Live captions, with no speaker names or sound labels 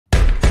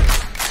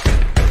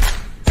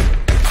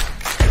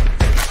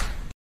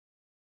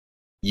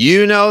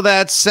You know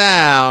that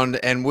sound,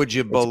 and would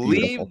you It's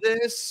believe beautiful.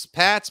 this,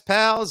 Pats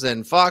pals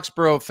and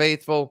Foxborough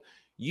faithful?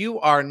 You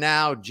are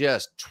now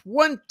just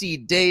 20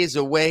 days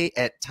away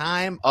at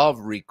time of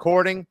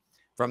recording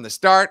from the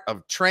start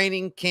of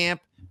training camp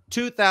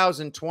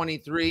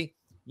 2023.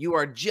 You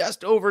are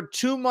just over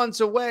 2 months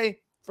away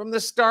from the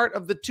start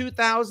of the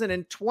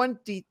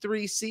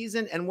 2023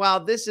 season. And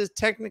while this is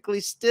technically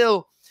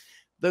still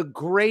the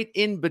great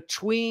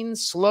in-between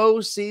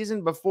slow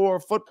season before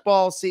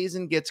football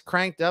season gets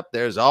cranked up,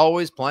 there's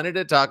always plenty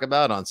to talk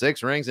about on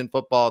Six Rings and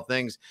Football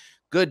Things.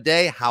 Good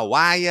day. How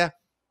are you?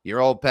 Your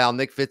old pal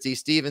Nick Fitzy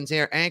Stevens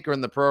here,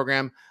 anchoring the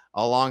program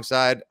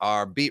alongside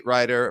our beat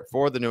writer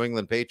for the New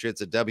England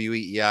Patriots at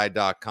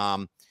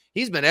weei.com.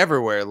 He's been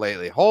everywhere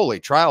lately.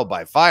 Holy trial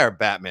by fire,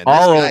 Batman. This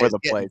All guy over is the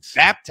getting place.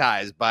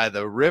 baptized by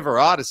the River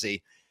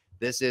Odyssey.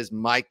 This is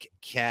Mike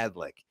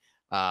Cadlick.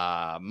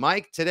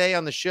 Mike, today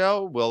on the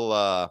show, we'll,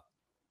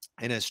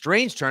 in a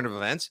strange turn of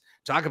events,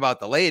 talk about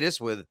the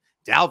latest with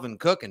Dalvin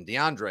Cook and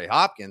DeAndre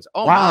Hopkins.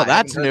 Oh, wow, my.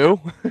 that's new.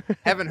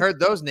 Haven't heard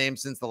those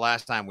names since the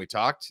last time we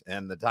talked,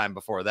 and the time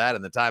before that,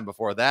 and the time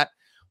before that.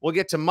 We'll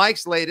get to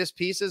Mike's latest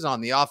pieces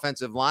on the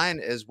offensive line,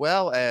 as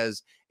well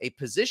as a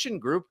position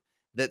group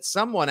that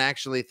someone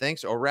actually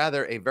thinks, or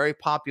rather a very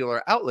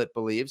popular outlet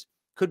believes,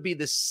 could be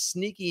the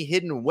sneaky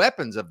hidden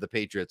weapons of the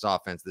Patriots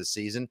offense this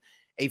season.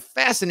 A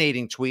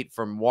fascinating tweet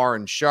from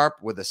Warren Sharp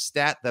with a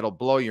stat that'll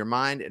blow your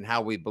mind and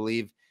how we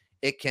believe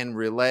it can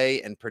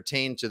relay and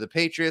pertain to the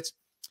Patriots.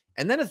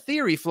 And then a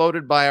theory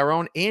floated by our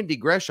own Andy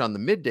Gresh on the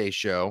midday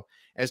show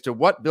as to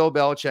what Bill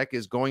Belichick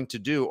is going to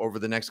do over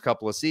the next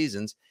couple of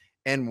seasons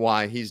and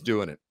why he's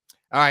doing it.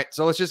 All right,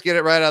 so let's just get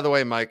it right out of the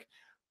way, Mike.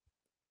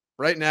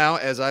 Right now,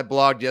 as I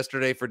blogged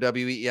yesterday for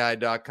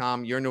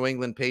weei.com, your New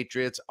England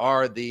Patriots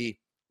are the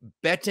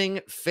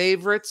betting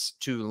favorites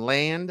to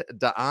land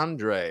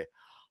DeAndre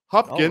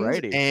Hopkins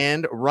Alrighty.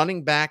 and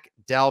running back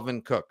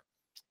Dalvin Cook.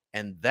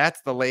 And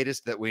that's the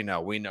latest that we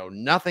know. We know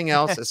nothing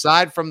else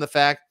aside from the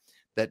fact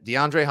that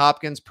DeAndre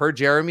Hopkins, per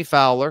Jeremy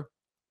Fowler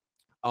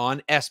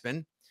on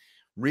ESPN,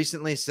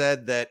 recently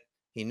said that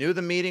he knew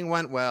the meeting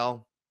went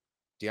well.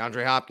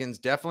 DeAndre Hopkins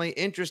definitely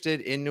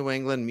interested in New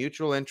England.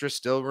 Mutual interest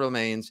still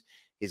remains.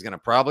 He's going to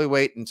probably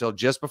wait until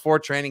just before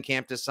training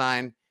camp to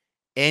sign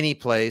any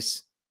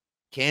place.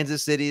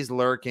 Kansas City's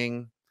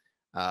lurking.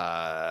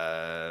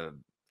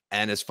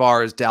 And as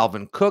far as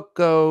Dalvin Cook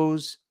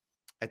goes,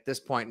 at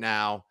this point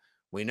now,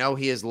 we know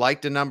he has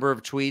liked a number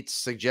of tweets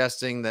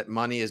suggesting that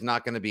money is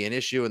not going to be an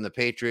issue and the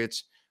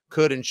Patriots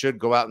could and should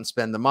go out and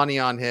spend the money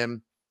on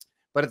him.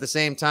 But at the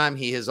same time,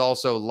 he has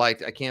also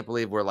liked, I can't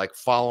believe we're like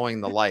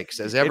following the likes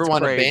as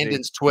everyone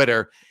abandons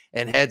Twitter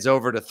and heads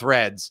over to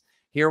Threads.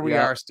 Here we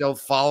are still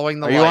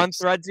following the likes. Are you on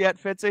Threads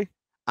yet, Fitzy?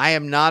 I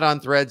am not on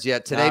Threads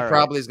yet. Today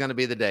probably is going to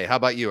be the day. How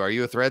about you? Are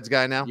you a Threads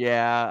guy now?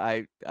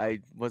 Yeah, I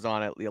was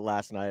on it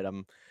last night.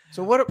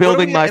 So what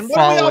building my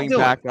following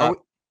back up.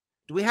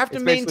 Do we have to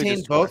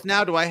maintain both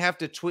now? Do I have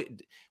to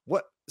tweet?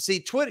 What? See,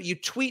 Twitter. You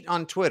tweet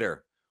on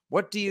Twitter.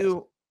 What do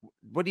you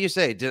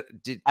say?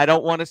 I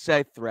don't want to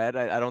say thread.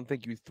 I don't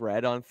think you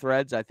thread on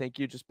Threads. I think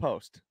you just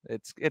post.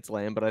 It's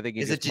lame, but I think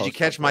you just Did you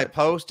catch my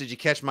post? Did you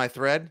catch my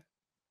thread?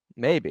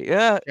 Maybe.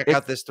 Yeah. Check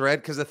out this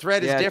thread because the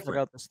thread is different.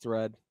 Check out this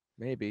thread.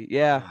 Maybe.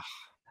 Yeah.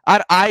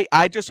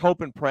 I just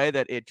hope and pray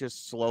that it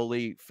just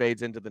slowly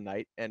fades into the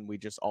night and we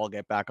just all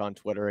get back on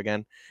Twitter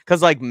again.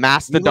 Because like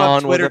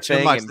Mastodon was a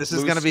thing. And this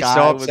is going to be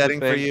so upsetting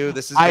for you.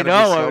 This is. I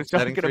know. I was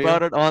talking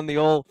about it on the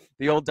old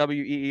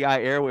WEEI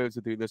airwaves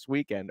with you this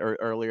weekend or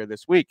earlier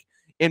this week,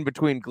 in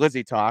between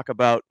Glizzy talk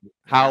about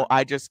how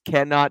I just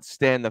cannot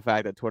stand the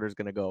fact that Twitter is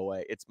going to go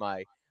away. It's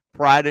my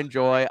pride and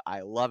joy.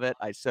 I love it.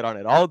 I sit on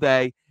it all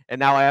day. And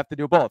now I have to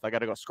do both. I got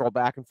to go scroll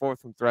back and forth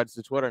from Threads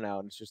to Twitter now,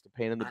 and it's just a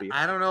pain in the beak.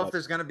 I don't know if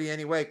there's going to be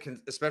any way,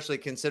 especially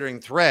considering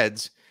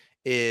Threads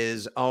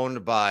is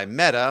owned by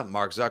Meta,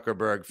 Mark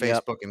Zuckerberg,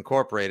 Facebook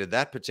Incorporated,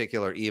 that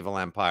particular evil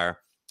empire.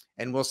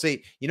 And we'll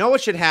see. You know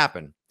what should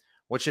happen?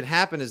 What should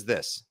happen is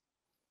this.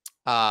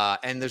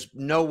 And there's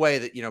no way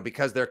that,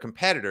 because they're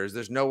competitors,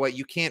 there's no way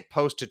you can't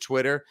post to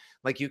Twitter.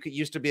 Like you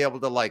used to be able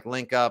to like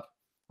link up.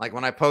 Like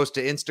when I post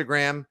to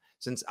Instagram,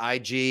 since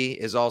IG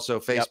is also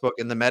Facebook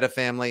in the Meta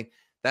family,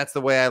 that's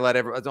the way I let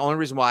everyone. The only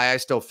reason why I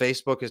still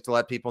Facebook is to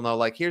let people know,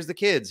 like, here's the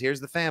kids,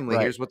 here's the family,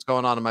 here's what's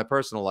going on in my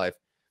personal life.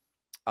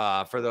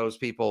 For those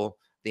people,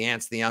 the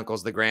aunts, the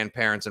uncles, the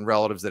grandparents, and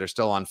relatives that are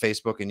still on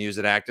Facebook and use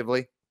it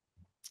actively,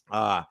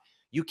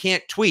 you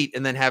can't tweet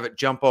and then have it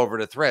jump over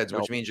to Threads,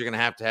 which means you're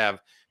going to have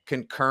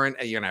concurrent.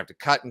 You're going to have to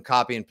cut and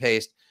copy and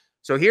paste.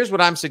 So here's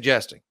what I'm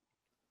suggesting: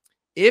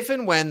 if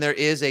and when there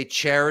is a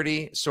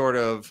charity sort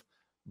of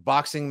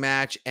boxing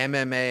match,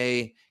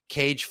 MMA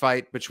cage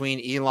fight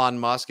between Elon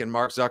Musk and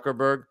Mark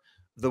Zuckerberg,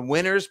 the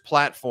winner's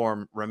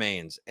platform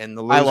remains and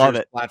the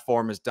loser's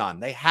platform is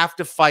done. They have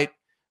to fight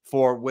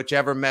for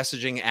whichever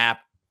messaging app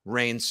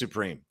reigns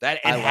supreme. That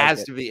it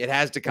has to be. It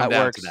has to come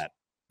down to that.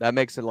 That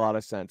makes a lot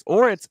of sense.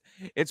 Or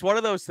it's one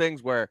of those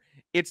things where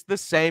it's the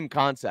same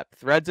concept.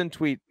 Threads and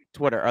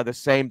Twitter are the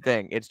same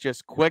thing. It's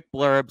just quick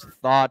blurbs,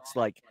 thoughts,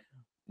 like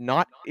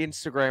not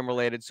Instagram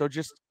related. So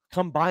just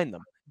combine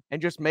them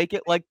and just make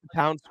it like the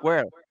town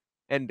square.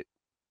 And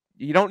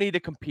you don't need to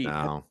compete.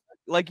 No.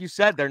 Like you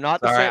said, they're not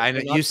the Sorry, same. I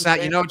know you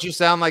sound. You know what you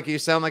sound like? You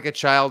sound like a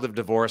child of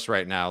divorce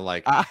right now.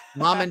 Like,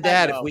 mom and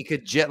dad, if we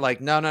could like,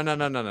 no.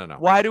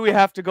 Why do we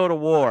have to go to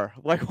war?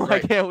 Like, why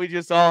Right. can't we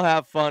just all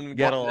have fun and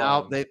get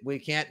along? No, we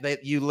can't.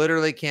 You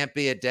literally can't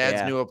be at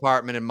dad's Yeah. new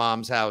apartment and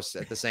mom's house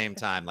at the same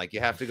time. Like, you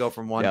have to go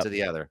from one Yep. to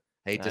the other.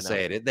 Hate I to know.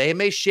 say it. They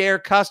may share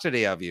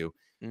custody of you,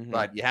 Mhm.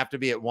 but you have to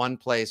be at one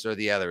place or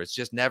the other. It's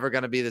just never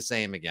going to be the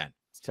same again.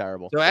 It's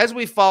terrible. So as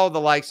we follow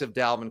the likes of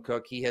Dalvin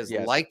Cook, he has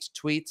Yes. liked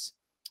tweets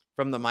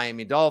from the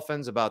Miami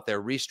Dolphins about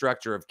their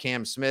restructure of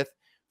Cam Smith,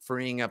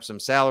 freeing up some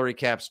salary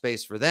cap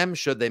space for them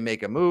should they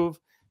make a move.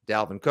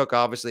 Dalvin Cook,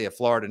 obviously a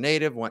Florida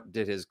native,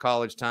 did his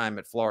college time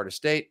at Florida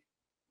State.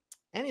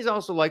 And he's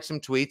also liked some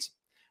tweets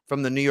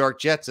from the New York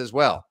Jets as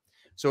well.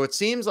 So it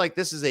seems like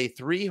this is a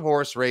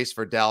 3-horse race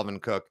for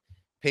Dalvin Cook,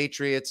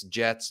 Patriots,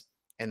 Jets,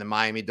 and the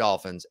Miami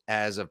Dolphins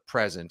as of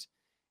present.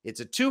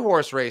 It's a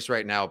 2-horse race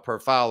right now per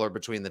Fowler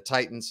between the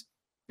Titans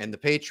and the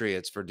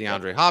Patriots for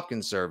DeAndre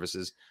Hopkins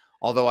services.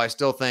 Although I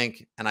still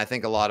think, and I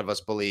think a lot of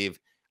us believe,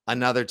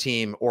 another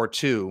team or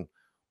two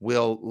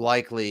will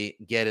likely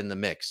get in the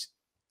mix.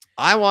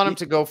 I want him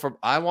to go for,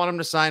 I want him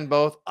to sign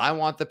both. I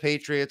want the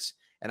Patriots,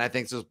 and I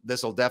think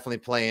this will definitely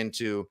play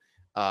into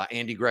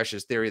Andy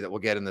Gresh's theory that we'll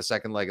get in the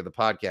second leg of the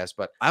podcast.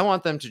 But I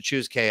want them to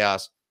choose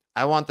chaos.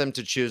 I want them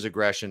to choose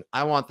aggression.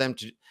 I want them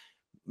to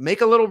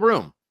make a little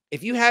room.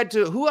 If you had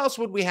to, who else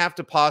would we have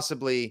to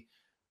possibly,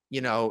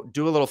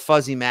 do a little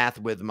fuzzy math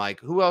with, Mike?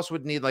 Who else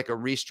would need like a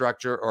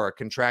restructure or a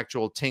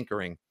contractual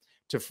tinkering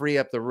to free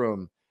up the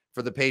room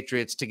for the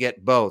Patriots to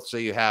get both? So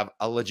you have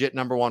a legit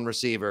number one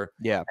receiver,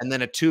 and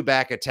then a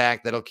 2-back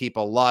attack that'll keep a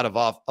lot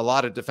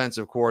of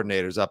defensive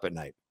coordinators up at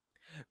night.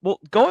 Well,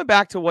 going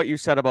back to what you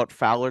said about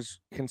Fowler's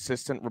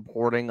consistent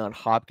reporting on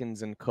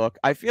Hopkins and Cook,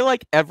 I feel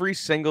like every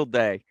single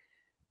day,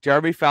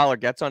 Jeremy Fowler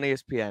gets on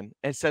ESPN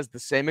and says the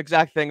same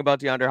exact thing about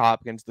DeAndre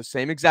Hopkins, the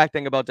same exact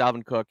thing about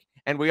Dalvin Cook,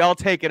 and we all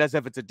take it as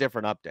if it's a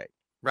different update.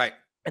 Right.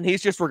 And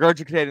he's just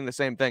regurgitating the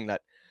same thing,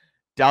 that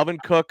Dalvin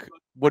Cook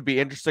would be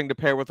interesting to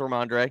pair with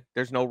Ramondre.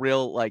 There's no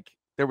real,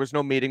 there was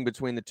no meeting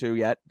between the two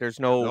yet. There's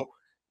no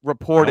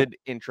reported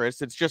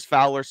interest. It's just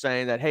Fowler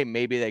saying that, hey,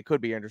 maybe they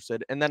could be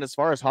interested. And then as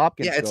far as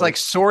Hopkins it's goes, like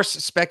source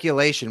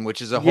speculation,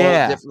 which is a whole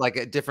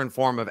a different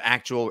form of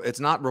actual. It's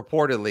not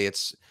reportedly.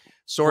 It's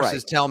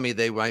sources tell me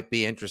they might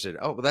be interested.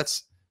 Oh, well,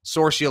 that's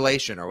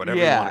sourceulation or whatever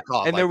you want to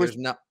call it. And there was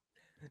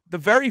the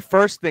very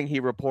first thing he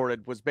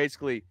reported was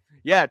basically,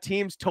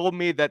 teams told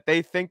me that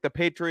they think the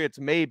Patriots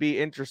may be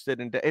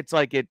interested in. It's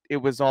like it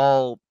was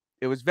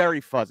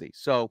very fuzzy.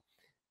 So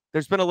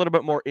there's been a little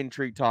bit more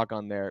intrigue talk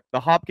on there.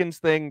 The Hopkins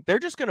thing,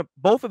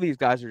 both of these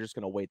guys are just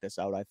going to wait this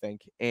out, I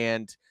think.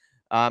 And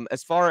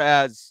as far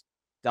as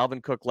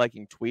Dalvin Cook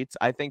liking tweets,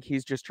 I think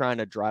he's just trying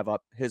to drive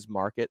up his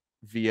market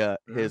via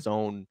his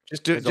own,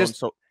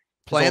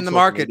 playing the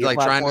market, like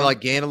platform. Trying to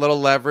gain a little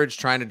leverage,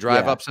 trying to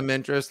drive up some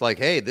interest. Like,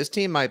 hey, this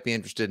team might be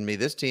interested in me.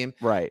 This team,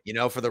 right?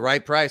 For the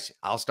right price,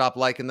 I'll stop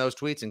liking those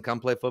tweets and come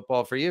play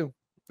football for you.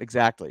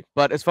 Exactly.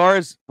 But as far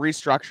as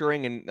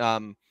restructuring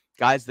and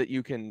guys that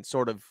you can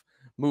sort of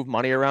move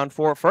money around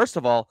for, first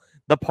of all,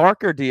 the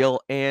Parker deal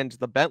and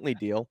the Bentley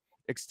deal,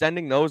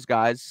 extending those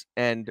guys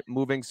and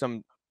moving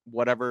some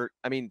whatever.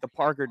 I mean, the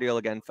Parker deal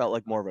again felt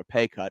like more of a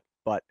pay cut,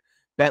 but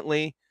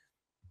Bentley,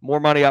 more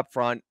money up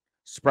front,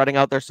 spreading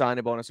out their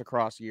signing bonus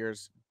across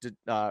years,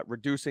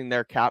 reducing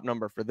their cap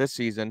number for this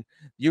season.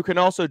 You can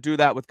also do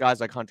that with guys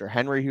like Hunter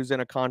Henry, who's in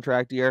a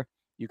contract year.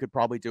 You could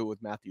probably do it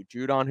with Matthew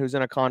Judon, who's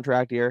in a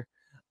contract year.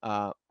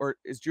 Or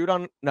is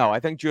Judon? No,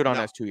 I think Judon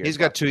has 2 years. He's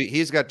got 2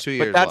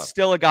 years. But that's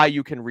still a guy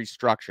you can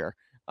restructure.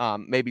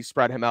 Maybe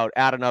spread him out,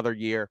 add another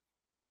year,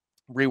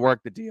 rework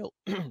the deal.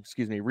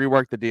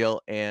 Rework the deal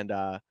and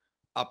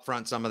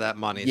upfront some of that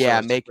money.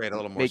 So create a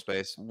little more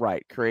space.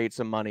 Right, create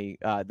some money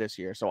this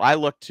year. So I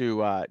look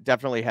to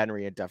definitely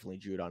Henry and definitely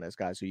Judon as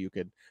guys who you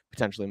could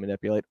potentially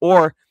manipulate,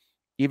 or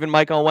even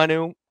Mike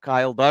Onwenu,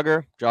 Kyle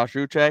Duggar, Josh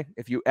Uche.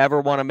 If you ever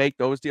want to make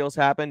those deals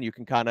happen, you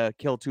can kind of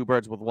kill 2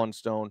 birds with one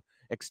stone.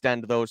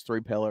 Extend those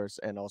 3 pillars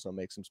and also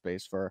make some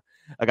space for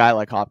a guy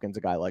like Hopkins,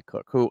 a guy like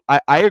Cook, who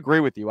I agree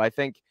with you. I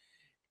think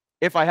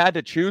if I had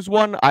to choose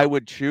one, I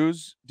would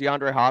choose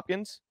DeAndre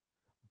Hopkins.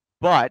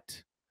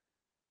 But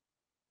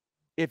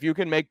if you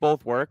can make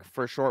both work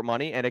for short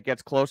money and it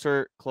gets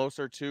closer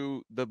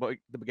to the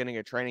beginning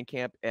of training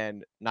camp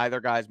and neither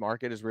guy's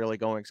market is really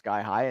going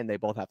sky high and they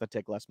both have to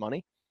take less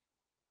money,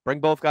 bring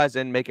both guys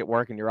in, make it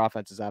work, and your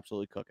offense is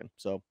absolutely cooking.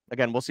 So,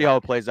 again, we'll see how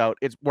it plays out.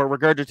 We're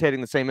regurgitating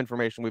the same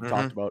information we've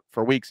talked about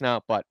for weeks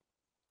now, but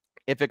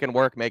if it can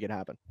work, make it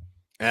happen.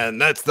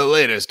 And that's the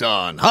latest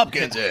on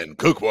Hopkins and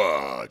Cook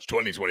Watch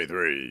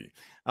 2023.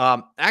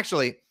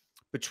 Actually,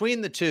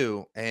 between the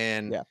two,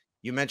 and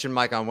you mentioned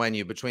Mike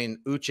Onwenu, between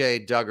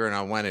Uche, Duggar, and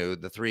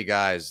Onwenu, the 3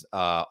 guys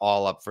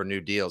all up for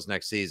new deals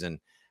next season,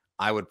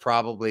 I would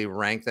probably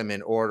rank them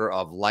in order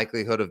of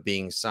likelihood of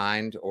being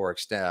signed or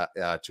to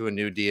a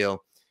new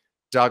deal.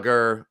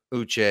 Duggar,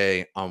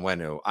 Uche,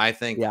 Onwenu. I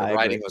think the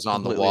writing was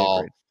on the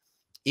wall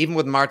even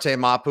with Marte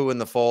Mapu in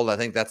the fold, I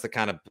think that's the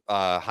kind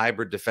of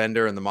hybrid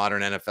defender in the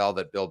modern NFL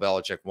that Bill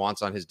Belichick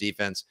wants on his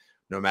defense,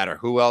 no matter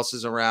who else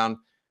is around.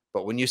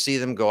 But when you see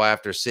them go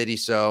after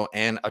Sidiso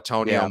and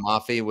Antonio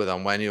Mafi with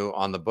Onwenu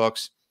on the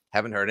books,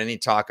 haven't heard any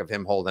talk of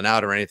him holding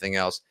out or anything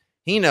else.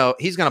 He's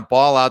going to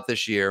ball out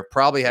this year,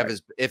 probably have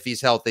his, if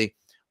he's healthy,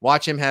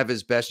 watch him have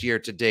his best year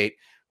to date.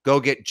 Go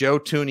get Joe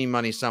Tooney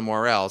money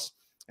somewhere else,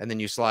 and then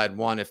you slide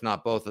one, if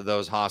not both of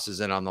those hosses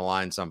in on the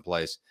line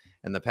someplace,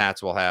 and the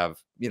Pats will have,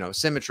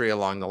 symmetry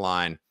along the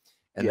line,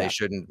 and they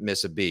shouldn't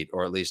miss a beat,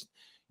 or at least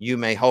you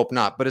may hope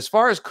not. But as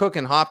far as Cook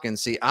and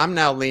Hopkins, see, I'm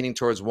now leaning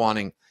towards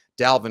wanting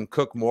Dalvin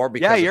Cook more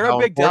because you're a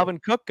big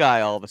Dalvin Cook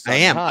guy all of a sudden.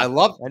 I am.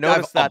 Huh? I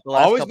noticed that. I've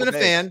always been a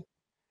fan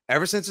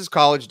ever since his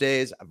college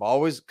days. I've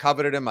always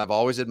coveted him. I've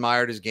always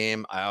admired his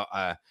game.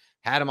 I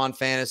had him on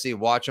fantasy,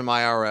 watch him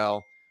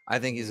IRL. I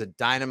think he's a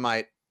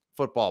dynamite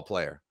football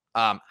player.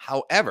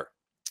 However,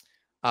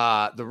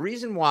 the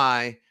reason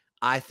why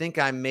I think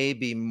I may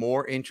be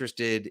more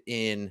interested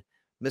in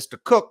Mr.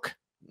 Cook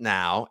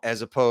now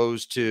as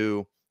opposed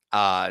to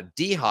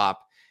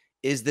D-Hop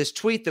is this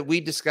tweet that we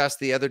discussed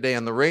the other day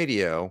on the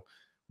radio,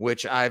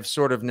 which I've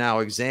sort of now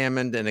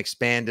examined and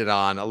expanded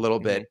on a little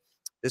bit.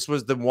 This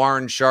was the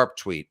Warren Sharp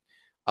tweet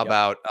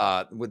about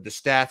with the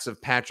stats of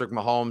Patrick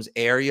Mahomes'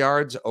 air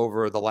yards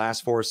over the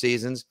last 4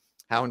 seasons,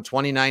 how in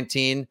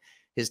 2019,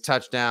 his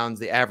touchdowns,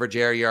 the average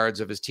air yards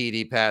of his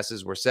TD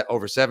passes were set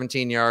over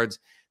 17 yards.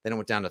 Then it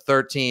went down to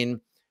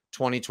 13.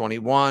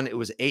 2021, it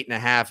was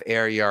 8.5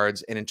 air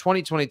yards. And in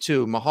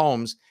 2022,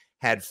 Mahomes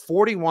had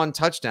 41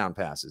 touchdown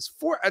passes.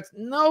 That's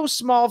no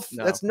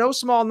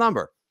small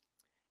number.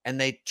 And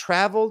they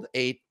traveled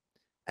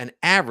an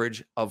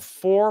average of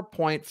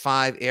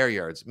 4.5 air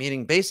yards,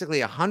 meaning basically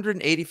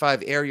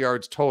 185 air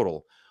yards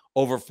total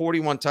over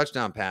 41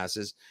 touchdown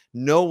passes.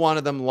 No one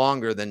of them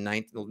longer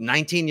than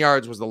 19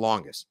 yards was the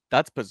longest.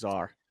 That's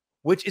bizarre.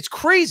 Which is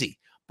crazy.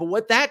 But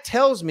what that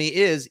tells me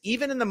is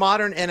even in the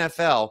modern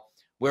NFL,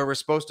 where we're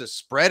supposed to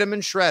spread them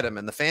and shred them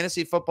and the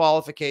fantasy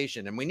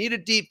footballification, and we need a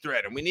deep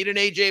threat, and we need an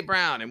A.J.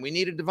 Brown, and we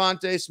need a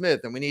Devontae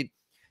Smith, and we need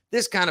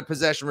this kind of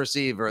possession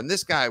receiver, and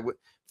this guy with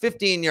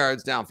 15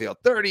 yards downfield,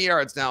 30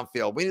 yards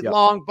downfield. We need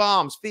long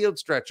bombs, field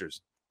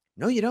stretchers.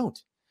 No, you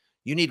don't.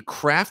 You need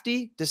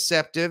crafty,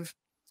 deceptive,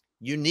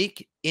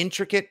 unique,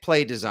 intricate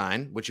play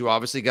design, which you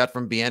obviously got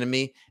from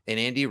Bieniemy and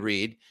Andy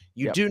Reid.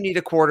 You do need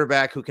a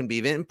quarterback who can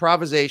be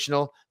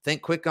improvisational,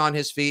 think quick on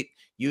his feet,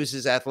 use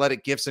his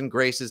athletic gifts and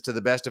graces to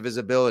the best of his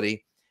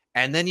ability.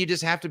 And then you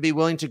just have to be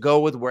willing to go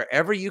with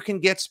wherever you can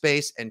get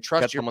space and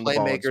trust your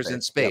playmakers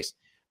in space.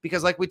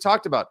 Because like we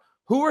talked about,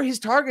 who were his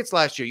targets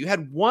last year? You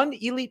had one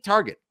elite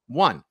target.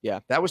 One. Yeah.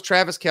 That was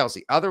Travis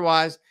Kelce.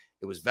 Otherwise,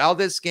 it was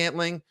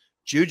Valdez-Scantling,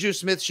 Juju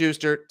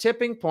Smith-Schuster,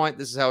 tipping point.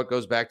 This is how it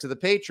goes back to the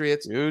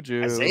Patriots.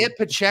 Isaiah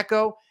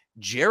Pacheco,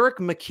 Jerick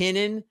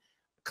McKinnon,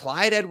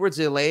 Clyde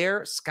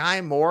Edwards-Helaire,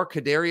 Sky Moore,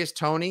 Kadarius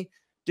Toney.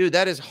 Dude,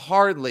 that is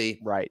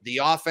hardly the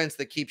offense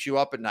that keeps you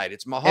up at night.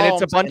 It's Mahomes. And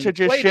it's a bunch of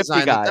just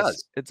shifty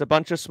guys. It's a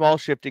bunch of small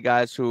shifty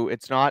guys who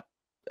it's not,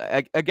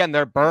 again,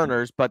 they're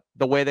burners, but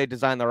the way they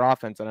design their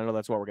offense, and I know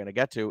that's what we're going to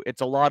get to,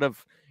 it's a lot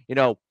of,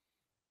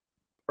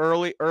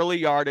 early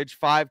yardage,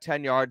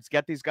 5-10 yards,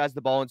 get these guys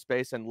the ball in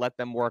space and let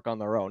them work on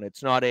their own.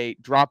 It's not a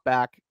drop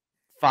back,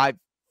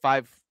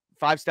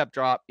 five-step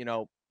drop,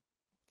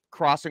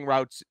 crossing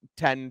routes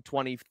 10,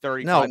 20,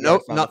 30. Not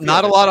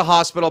a lot of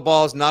hospital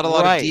balls, not a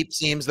lot of deep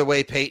seams the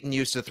way Peyton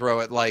used to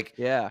throw it. Like,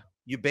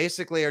 you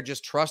basically are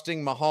just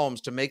trusting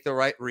Mahomes to make the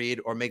right read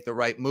or make the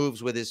right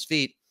moves with his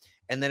feet.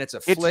 And then it's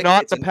a flick. It's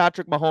not the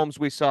Patrick Mahomes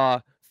we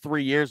saw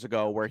 3 years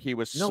ago where he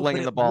was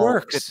slinging the ball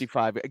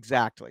 55.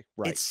 Exactly.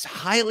 Right. It's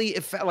highly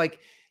like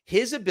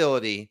his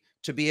ability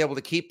to be able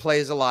to keep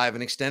plays alive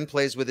and extend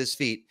plays with his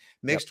feet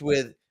mixed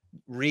with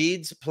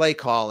Reid's play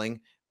calling,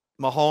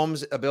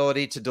 Mahomes'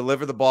 ability to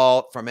deliver the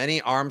ball from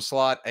any arm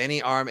slot,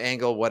 any arm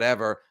angle,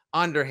 whatever,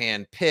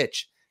 underhand,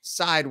 pitch,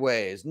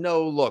 sideways,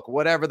 no look,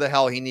 whatever the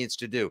hell he needs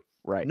to do.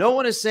 Right. No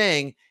one is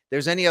saying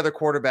there's any other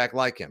quarterback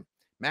like him.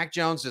 Mac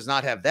Jones does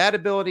not have that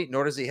ability,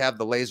 nor does he have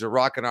the laser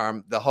rocket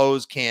arm, the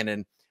hose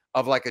cannon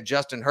of like a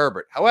Justin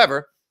Herbert.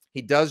 However,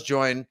 he does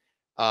join,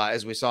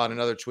 as we saw in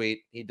another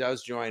tweet, he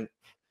does join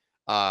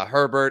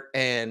Herbert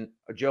and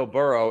Joe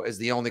Burrow as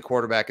the only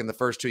quarterback in the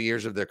first 2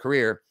 years of their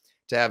career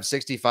to have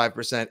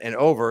 65% and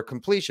over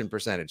completion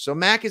percentage. So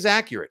Mac is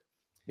accurate.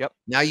 Yep.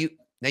 Now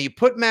you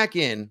put Mac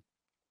in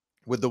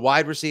with the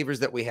wide receivers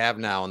that we have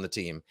now on the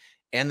team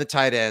and the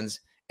tight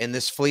ends and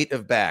this fleet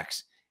of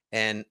backs.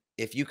 And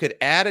if you could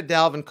add a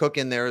Dalvin Cook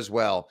in there as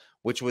well,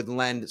 which would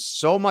lend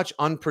so much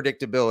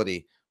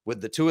unpredictability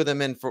with the two of them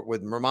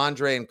with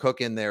Ramondre and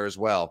Cook in there as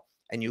well.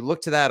 And you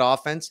look to that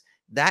offense,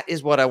 that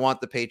is what I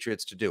want the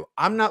Patriots to do.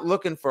 I'm not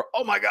looking for,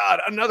 oh my God,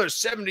 another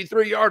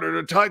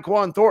 73-yarder to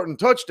Tyquan Thornton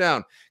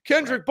touchdown.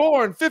 Kendrick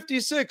Bourne,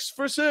 56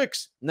 for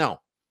 6.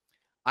 No,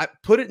 I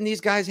put it in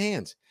these guys'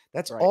 hands.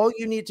 That's all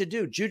you need to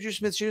do. Juju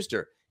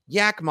Smith-Schuster,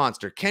 Yak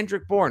Monster,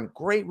 Kendrick Bourne,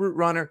 great route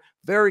runner,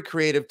 very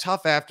creative,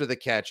 tough after the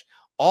catch.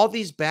 All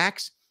these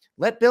backs,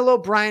 let Bill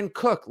O'Brien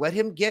cook. Let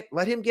him get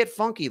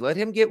funky. Let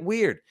him get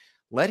weird.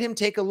 Let him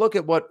take a look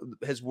at what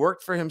has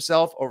worked for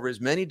himself over his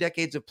many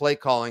decades of play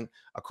calling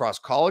across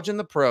college and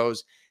the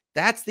pros.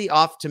 That's the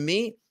to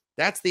me,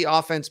 that's the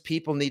offense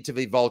people need to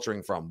be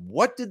vulturing from.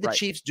 What did the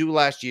Chiefs do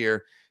last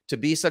year to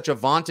be such a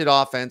vaunted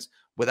offense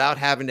without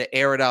having to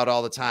air it out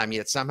all the time,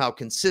 yet somehow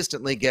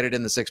consistently get it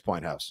in the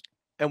 6-point house?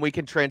 And we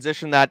can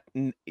transition that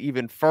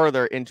even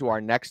further into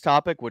our next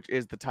topic, which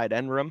is the tight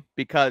end room,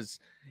 because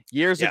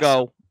years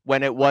ago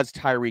when it was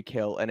Tyreek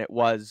Hill and it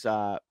was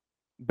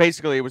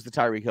basically it was the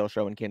Tyreek Hill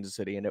show in Kansas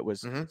City, and it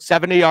was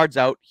 70 yards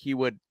out, he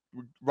would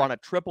run a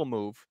triple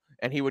move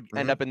and he would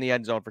end up in the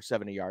end zone for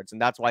 70 yards.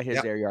 And that's why his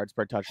air yards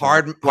per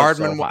touchdown.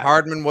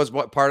 Hardman was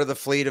what part of the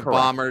fleet of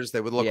bombers. They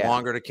would look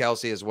longer to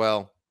Kelsey as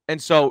well. And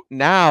so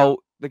now,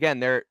 again,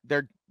 they're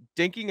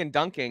dinking and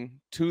dunking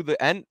to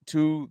the end,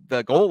 to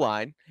the goal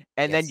line,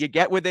 and then you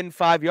get within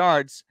 5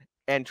 yards,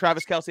 and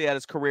Travis Kelce had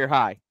his career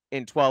high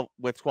in 12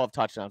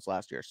 touchdowns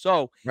last year.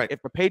 So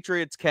if the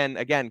Patriots can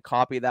again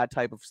copy that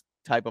type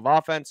of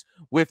offense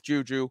with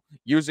Juju,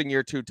 using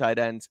your 2 tight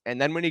ends, and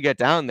then when you get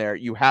down there,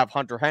 you have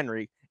Hunter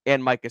Henry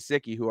and Mike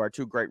Gesicki, who are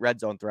 2 great red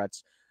zone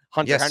threats.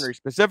 Hunter Henry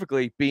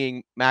specifically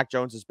being Mac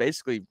Jones's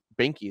basically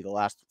binky the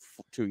last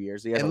 2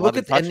 years. He has and look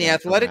at the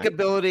athletic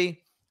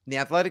ability. The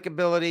athletic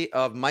ability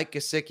of Mike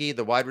Gesicki,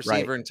 the wide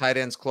receiver in tight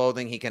ends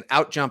clothing. He can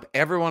outjump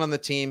everyone on the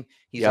team.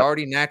 He's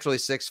already naturally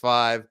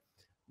 6'5".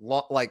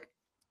 Like,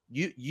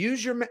 you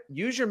use your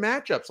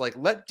matchups. Like,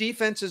 let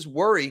defenses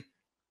worry.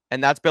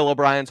 And that's Bill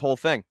O'Brien's whole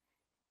thing.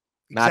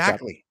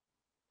 Exactly.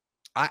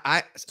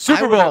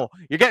 Super Bowl.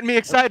 You're getting me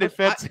excited,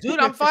 Fitz. Dude,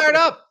 I'm fired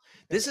up.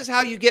 This is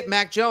how you get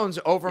Mac Jones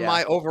over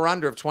my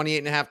over-under of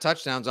 28.5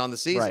 touchdowns on the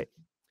season.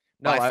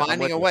 By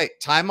finding a way.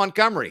 Ty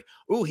Montgomery.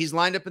 Ooh, he's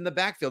lined up in the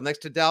backfield next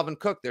to Dalvin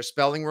Cook. They're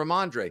spelling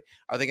Ramondre.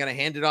 Are they going to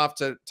hand it off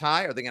to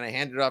Ty? Are they going to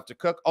hand it off to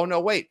Cook? Oh, no,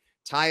 wait.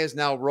 Ty is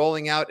now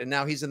rolling out, and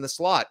now he's in the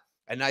slot.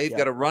 And now you've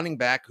got a running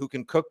back who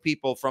can cook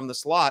people from the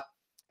slot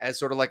as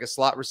sort of like a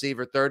slot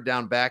receiver, third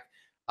down back.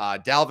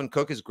 Dalvin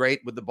Cook is great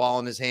with the ball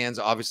in his hands,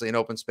 obviously in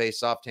open space,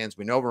 soft hands.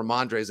 We know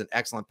Ramondre is an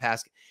excellent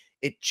pass.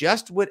 It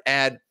just would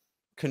add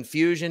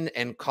confusion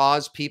and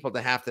cause people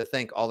to have to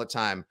think all the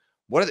time.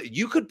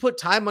 You could put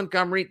Ty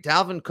Montgomery,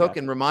 Dalvin Cook,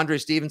 and Ramondre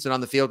Stevenson on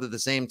the field at the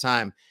same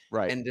time.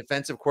 And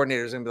defensive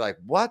coordinators are going to be like,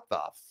 what the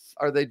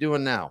are they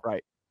doing now?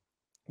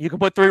 You can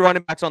put 3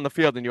 running backs on the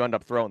field and you end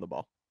up throwing the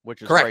ball,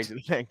 which is crazy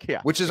to think.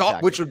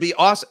 Which would be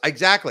awesome.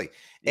 Exactly.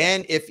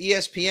 And if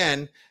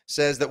ESPN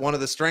says that one of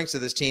the strengths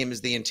of this team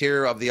is the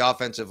interior of the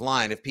offensive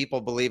line, if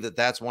people believe that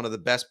that's one of the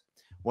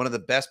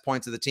best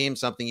points of the team,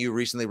 something you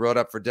recently wrote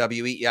up for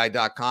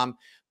weei.com,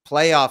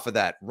 play off of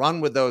that.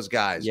 Run with those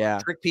guys.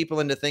 Trick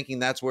people into thinking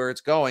that's where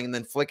it's going, and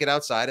then flick it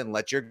outside and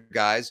let your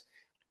guys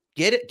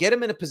get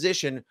them in a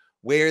position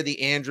where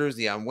the Andrews,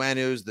 the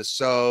Onwenus, the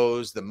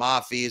Sos, the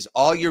Mafis,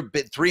 all your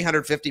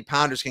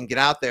 350-pounders can get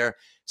out there,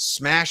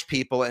 smash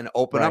people, and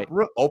open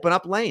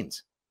up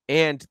lanes.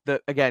 And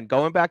again,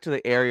 going back to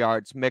the air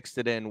yards, mixed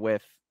it in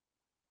with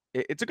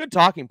it's a good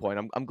talking point.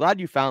 I'm glad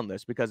you found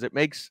this, because it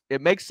makes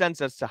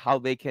sense as to how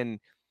they can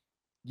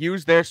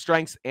use their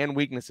strengths and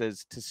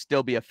weaknesses to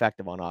still be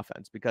effective on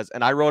offense.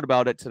 And I wrote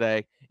about it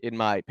today in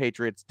my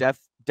Patriots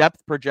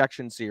depth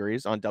projection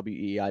series on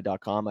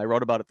weei.com. I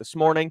wrote about it this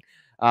morning.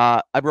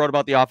 I wrote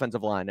about the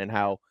offensive line and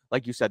how,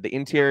 like you said, the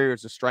interior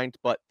is a strength,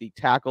 but the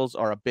tackles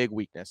are a big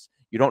weakness.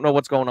 You don't know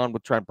what's going on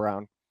with Trent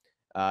Brown.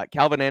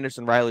 Calvin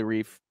Anderson, Riley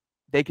Reif,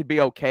 they could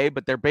be okay,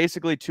 but they're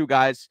basically 2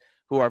 guys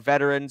who are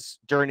veterans,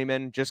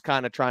 journeymen, just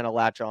kind of trying to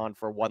latch on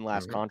for one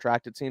last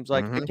contract, it seems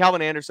like. And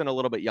Calvin Anderson a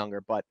little bit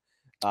younger, but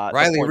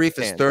Riley Reif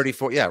is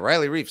 34. Yeah,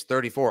 Riley Reif's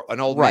 34, an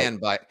old man.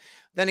 But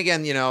then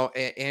again,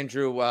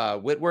 Andrew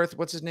Whitworth,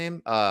 what's his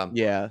name?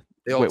 The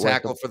old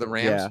tackle for the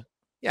Rams.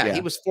 Yeah,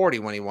 he was 40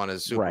 when he won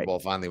his Super Bowl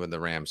finally with the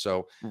Rams.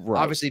 So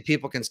obviously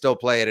people can still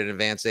play at an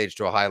advanced age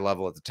to a high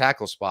level at the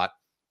tackle spot.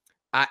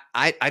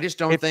 I just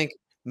don't think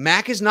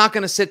Mac is not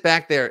going to sit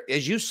back there,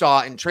 as you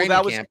saw in training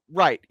camp.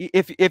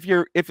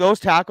 If those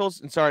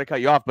tackles, and sorry to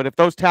cut you off, but if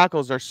those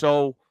tackles are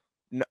so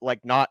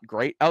not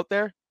great out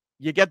there,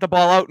 you get the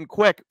ball out and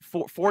quick,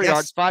 4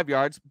 yards, 5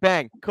 yards,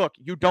 bang, cook.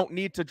 You don't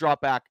need to drop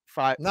back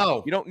 5.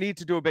 No. You don't need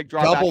to do a big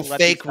drop Double back.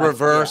 fake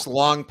reverse,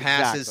 long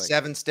passes,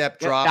 7-step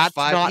drops,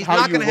 5. He's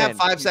not going to have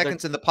 5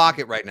 seconds in the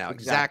pocket right now.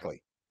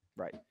 Exactly.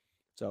 Right.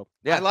 So,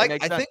 yeah,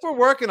 I think we're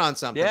working on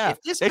something. Yeah.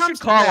 If this they comes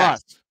should call to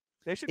us.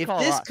 They should call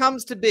us. If this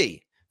comes to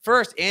be,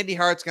 first, Andy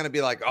Hart's going to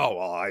be like, oh,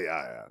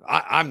 well,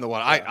 I'm the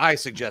one. I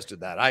suggested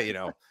that.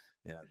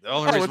 The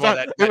only reason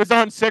why it was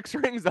on 6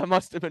 Rings, that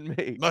must have been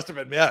me. Must have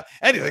been me. Yeah.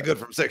 Anything good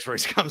from 6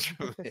 Rings comes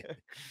from me.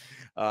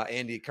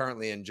 Andy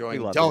currently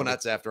enjoying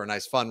donuts after a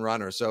nice fun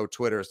run or so.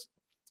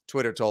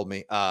 Twitter told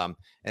me, and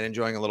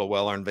enjoying a little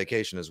well-earned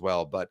vacation as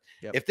well. But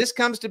if this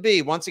comes to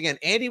be, once again,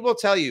 Andy will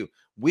tell you,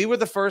 we were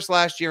the first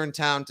last year in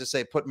town to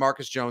say, put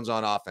Marcus Jones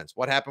on offense.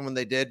 What happened when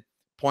they did?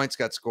 Points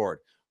got scored.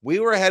 We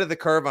were ahead of the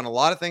curve on a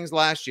lot of things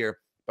last year.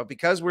 But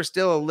because we're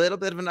still a little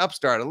bit of an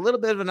upstart, a little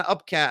bit of an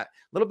upcat, a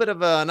little bit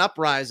of an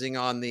uprising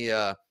on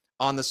the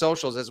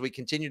socials as we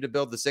continue to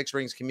build the 6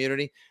 Rings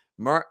community,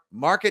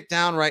 Mark it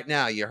down right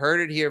now. You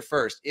heard it here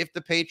first. If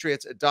the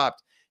Patriots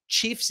adopt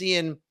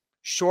Chiefsian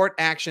short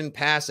action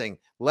passing,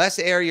 less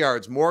air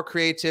yards, more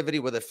creativity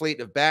with a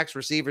fleet of backs,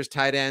 receivers,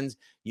 tight ends,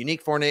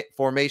 unique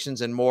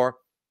formations, and more,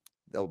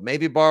 they'll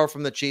maybe borrow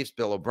from the Chiefs.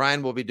 Bill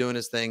O'Brien will be doing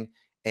his thing.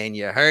 And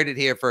you heard it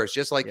here first,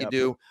 just like you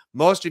do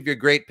most of your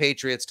great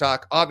Patriots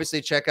talk.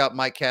 Obviously, check out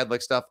Mike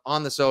Kadlick stuff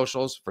on the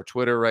socials for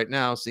Twitter right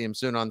now. See him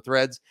soon on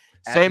Threads.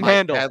 Same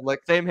handle.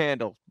 Same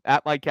handle.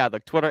 At Mike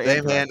Kadlick. Twitter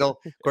Same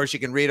handle. Of course, you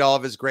can read all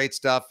of his great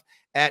stuff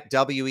at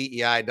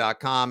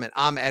weei.com. And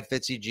I'm at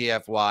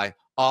FitzyGFY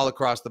all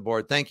across the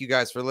board. Thank you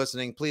guys for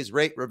listening. Please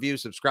rate, review,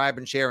 subscribe,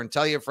 and share. And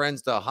tell your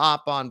friends to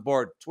hop on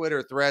board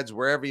Twitter, Threads,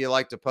 wherever you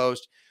like to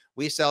post.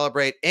 We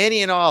celebrate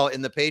any and all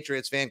in the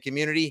Patriots fan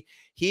community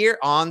here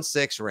on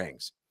Six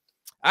Rings.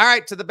 All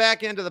right, to the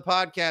back end of the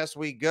podcast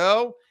we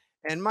go.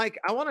 And Mike,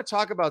 I want to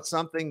talk about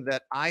something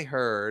that I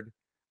heard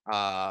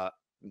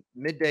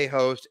midday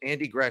host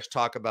Andy Gresh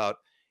talk about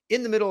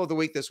in the middle of the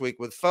week this week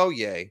with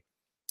Foye.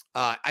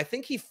 I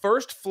think he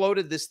first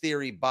floated this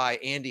theory by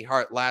Andy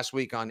Hart last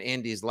week on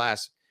Andy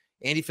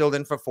filled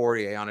in for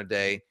Fourier on a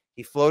day.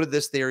 He floated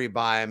this theory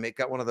by him. It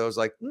got one of those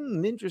like,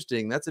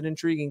 interesting. That's an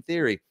intriguing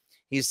theory.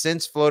 He's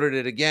since floated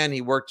it again.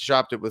 He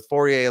shopped it with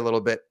Fourier a little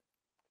bit.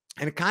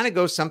 And it kind of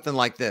goes something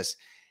like this.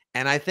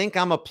 And I think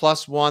I'm a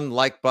 +1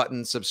 like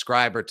button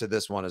subscriber to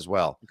this one as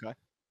well. Okay.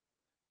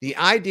 The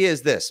idea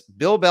is this.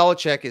 Bill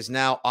Belichick is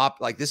now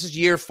this is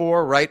year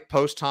 4, right?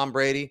 Post Tom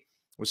Brady.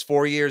 Was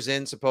 4 years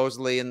in,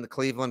 supposedly, in the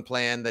Cleveland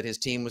plan that his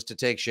team was to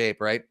take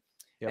shape, right?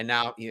 Yep. And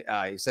now he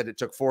said it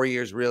took 4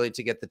 years really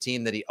to get the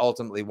team that he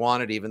ultimately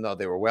wanted, even though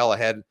they were well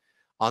ahead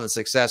on the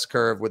success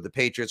curve with the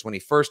Patriots when he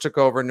first took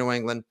over New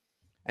England.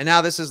 And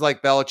now this is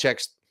like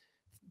Belichick's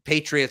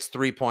Patriots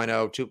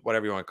 3.0,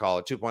 whatever you want to call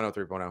it, 2.0,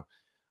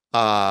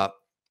 3.0.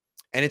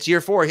 And it's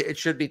year 4. It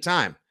should be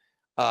time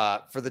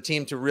for the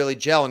team to really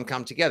gel and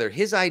come together.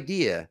 His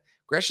idea,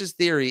 Gresh's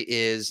theory,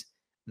 is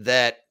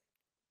that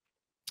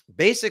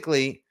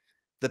basically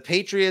the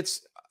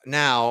Patriots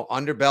now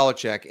under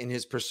Belichick in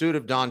his pursuit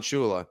of Don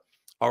Shula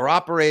are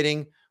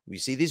operating. We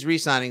see these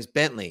re-signings: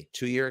 Bentley,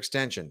 2-year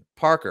extension;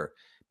 Parker,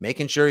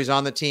 making sure he's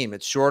on the team.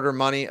 It's shorter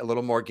money, a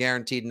little more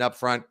guaranteed and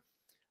upfront.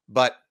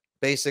 But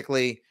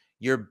basically,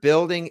 you're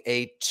building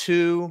a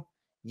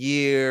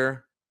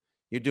 2-year,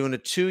 you're doing a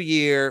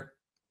 2-year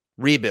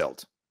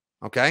rebuild.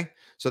 Okay.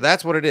 So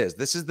that's what it is.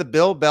 This is the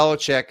Bill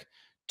Belichick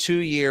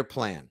 2-year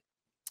plan.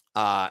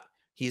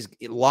 He's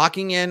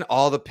locking in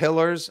all the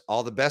pillars,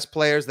 all the best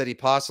players that he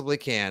possibly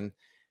can,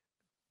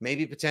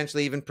 maybe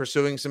potentially even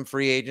pursuing some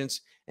free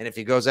agents. And if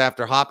he goes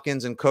after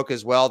Hopkins and Cook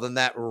as well, then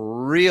that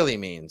really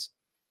means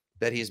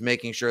that he's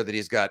making sure that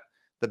he's got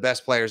the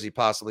best players he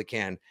possibly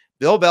can.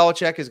 Bill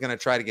Belichick is going to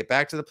try to get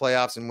back to the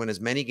playoffs and win as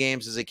many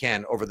games as he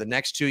can over the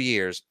next 2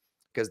 years,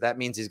 because that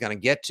means he's going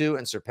to get to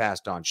and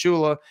surpass Don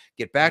Shula,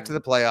 get back to the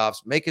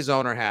playoffs, make his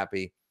owner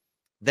happy,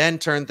 then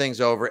turn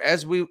things over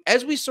as we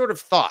sort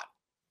of thought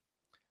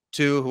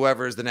to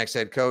whoever is the next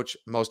head coach.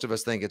 Most of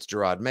us think it's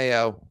Gerard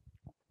Mayo.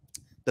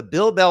 The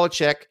Bill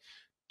Belichick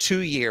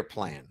 2-year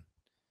plan,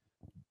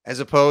 as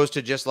opposed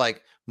to just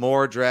like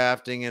more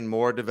drafting and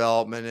more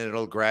development, and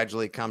it'll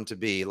gradually come to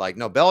be. Like,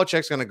 no,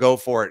 Belichick's going to go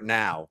for it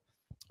now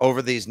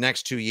over these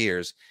next 2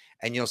 years,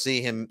 and you'll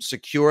see him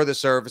secure the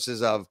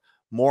services of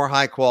more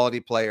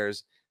high-quality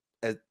players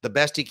the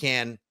best he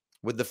can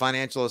with the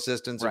financial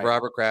assistance of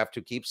Robert Kraft,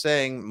 who keeps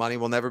saying money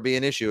will never be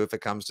an issue if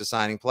it comes to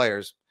signing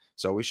players.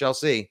 So we shall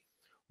see.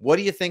 What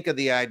do you think of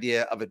the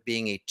idea of it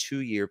being a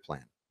 2-year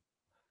plan?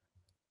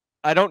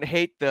 I don't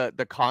hate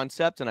the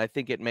concept, and I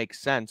think it makes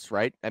sense,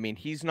 right? I mean,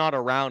 he's not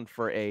around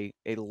for a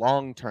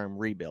long-term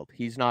rebuild.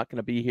 He's not going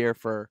to be here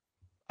for,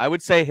 I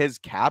would say his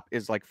cap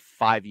is like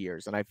 5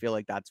 years, and I feel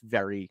like that's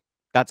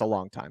a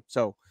long time.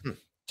 So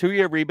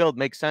 2-year rebuild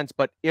makes sense,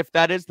 but if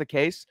that is the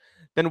case,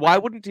 then why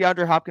wouldn't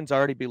DeAndre Hopkins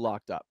already be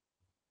locked up?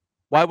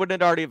 Why wouldn't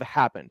it already have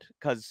happened?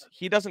 Because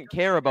he doesn't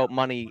care about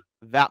money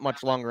that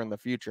much longer in the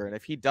future. And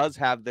if he does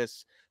have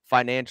this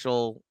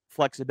financial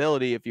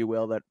flexibility, if you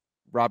will, that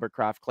Robert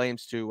Kraft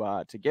claims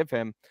to give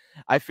him,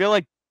 I feel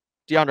like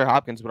DeAndre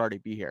Hopkins would already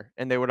be here,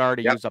 and they would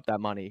already use up that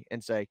money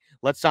and say,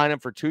 let's sign him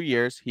for 2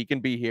 years. He can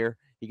be here.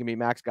 He can be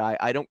Mac's guy.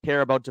 I don't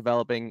care about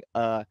developing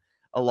a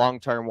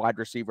long-term wide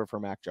receiver for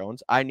Mac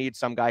Jones. I need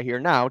some guy here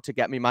now to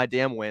get me my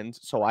damn wins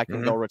so I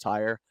can go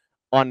retire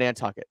on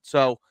Nantucket.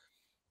 So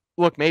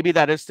look, maybe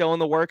that is still in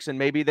the works, and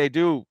maybe they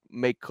do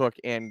make Cook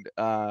and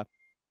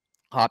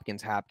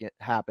Hopkins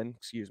happen.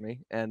 Excuse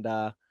me. And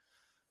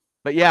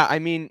but yeah, I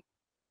mean,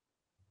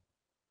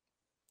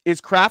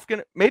 is Kraft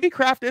gonna? Maybe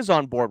Kraft is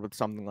on board with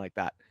something like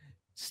that.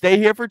 Stay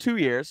here for 2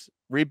 years,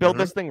 rebuild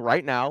this thing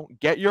right now,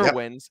 get your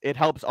wins. It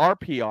helps our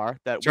PR.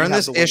 That turn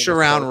this ish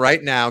around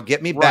right now.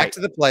 Get me back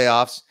to the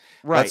playoffs.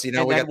 Right. Let's, we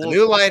got the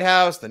new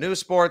lighthouse, the new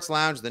sports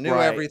lounge, the new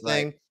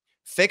everything.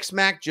 Fix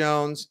Mac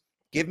Jones.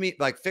 Give me,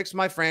 fix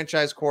my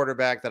franchise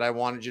quarterback that I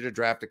wanted you to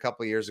draft a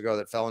couple of years ago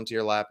that fell into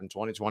your lap in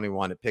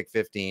 2021 at pick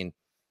 15.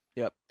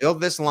 Yep.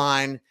 Build this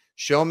line.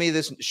 Show me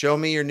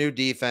your new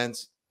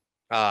defense.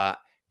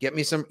 Get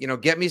me some,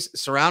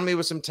 surround me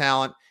with some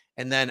talent,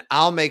 and then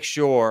I'll make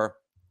sure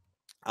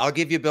I'll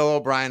give you Bill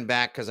O'Brien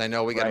back because I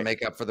know we got to Right.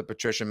 make up for the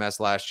Patricia mess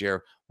last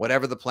year.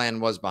 Whatever the plan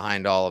was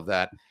behind all of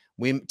that,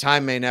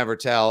 time may never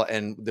tell,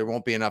 and there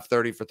won't be enough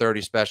 30 for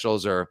 30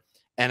 specials or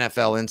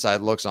NFL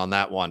inside looks on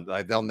that one.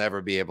 Like, they'll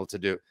never be able to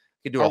do. You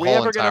could do Are a we whole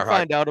ever going entire to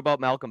find out about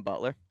Malcolm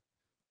Butler?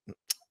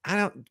 I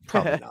don't,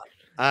 probably not.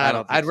 I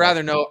don't think I'd so.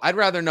 rather know. I'd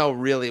rather know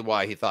really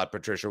why he thought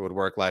Patricia would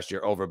work last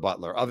year over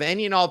Butler. Of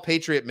any and all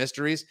Patriot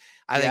mysteries,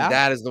 I think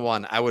that is the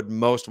one I would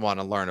most want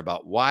to learn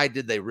about. Why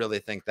did they really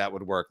think that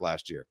would work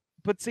last year?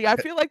 But see, I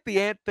feel like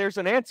there's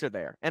an answer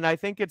there, and I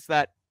think it's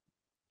that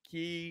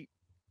he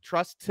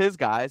trusts his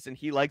guys and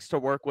he likes to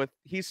work with.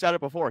 He said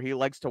it before. He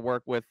likes to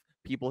work with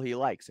people he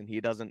likes, and he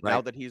doesn't. Now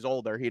that he's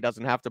older, he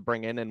doesn't have to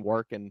bring in and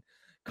work and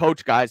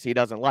coach guys he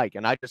doesn't like.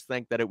 And I just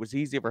think that it was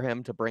easy for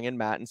him to bring in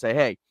Matt and say,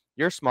 "Hey,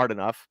 you're smart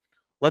enough.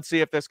 Let's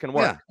see if this can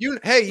work."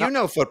 Yeah, you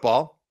know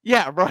football.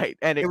 Yeah, right.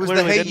 And it was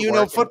the hey, you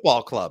know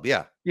football club.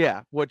 Yeah.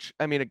 Yeah, which,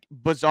 I mean,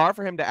 bizarre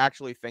for him to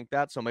actually think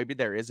that. So maybe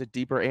there is a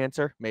deeper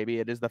answer. Maybe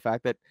it is the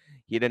fact that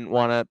he didn't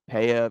want to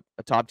pay a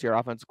top-tier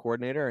offensive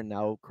coordinator, and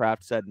now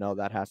Kraft said, no,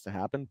 that has to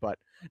happen. But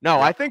no,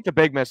 I think the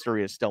big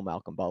mystery is still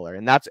Malcolm Butler.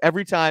 And that's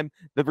every time,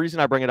 the reason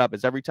I bring it up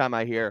is every time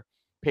I hear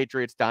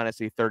Patriots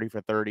Dynasty 30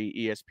 for 30,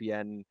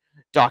 ESPN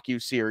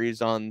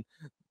docu-series on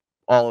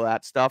all of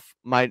that stuff,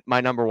 my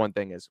number one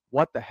thing is,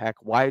 what the heck?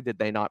 Why did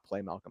they not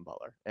play Malcolm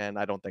Butler? And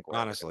I don't think we're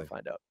honestly going to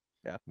find out.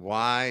 Yeah.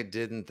 Why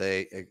didn't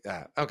they?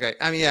 Okay.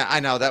 I mean, yeah, I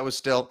know that was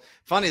still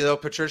funny though.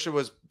 Patricia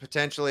was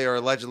potentially or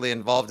allegedly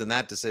involved in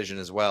that decision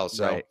as well.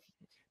 So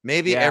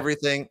maybe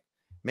everything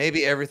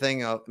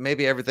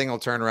will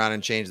turn around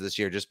and change this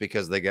year just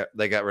because they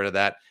got rid of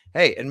that.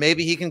 Hey, and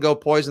maybe he can go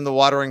poison the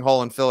watering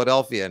hole in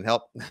Philadelphia and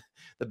help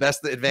the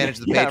best advantage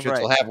the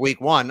Patriots will have week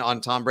 1 on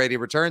Tom Brady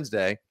returns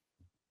day.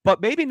 But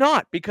maybe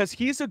not, because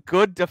he's a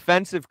good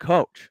defensive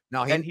coach.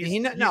 No, he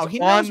knows on the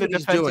what he's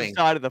defensive doing.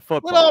 side of the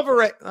football. Little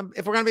overrated.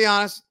 If we're gonna be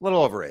honest, a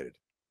little overrated.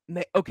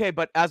 Okay,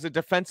 but as a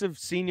defensive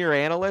senior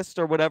analyst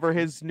or whatever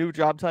his new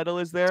job title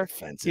is there,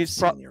 defensive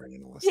senior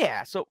analyst.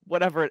 Yeah, so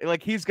whatever.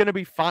 Like, he's gonna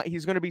be fine.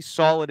 He's gonna be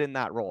solid in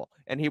that role,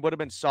 and he would have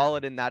been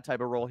solid in that type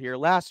of role here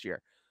last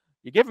year.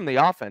 You give him the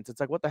offense, it's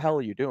like, what the hell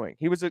are you doing?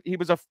 He was an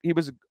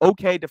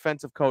okay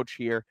defensive coach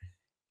here.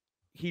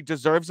 He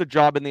deserves a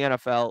job in the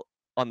NFL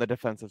on the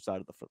defensive side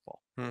of the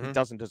football. He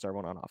doesn't deserve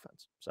one on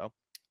offense. So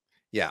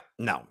yeah,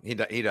 no, he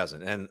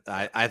doesn't. And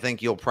I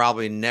think you'll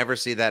probably never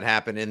see that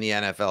happen in the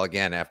NFL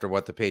again after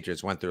what the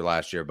Patriots went through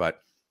last year. But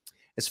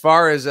as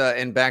far as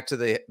and back to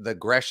the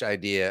Gresh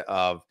idea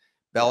of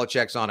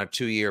Belichick's on a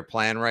 2-year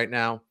plan right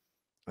now,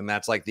 and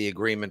that's like the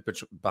agreement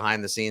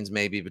behind the scenes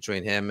maybe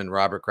between him and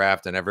Robert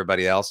Kraft and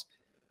everybody else.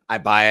 I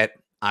buy it.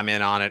 I'm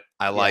in on it.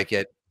 I like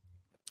it.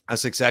 A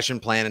succession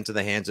plan into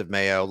the hands of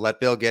Mayo.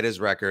 Let Bill get his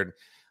record.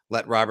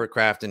 Let Robert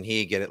Kraft and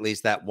he get at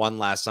least that one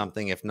last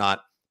something, if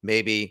not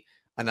maybe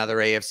another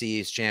AFC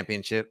East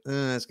championship.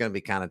 It's going to be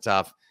kind of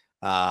tough.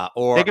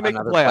 Or they can make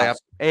the playoffs.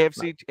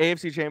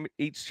 AFC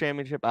East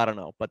championship, I don't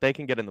know, but they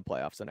can get in the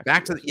playoffs the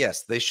next year.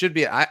 Yes, they should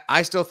be.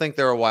 I still think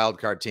they're a wild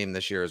card team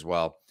this year as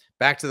well.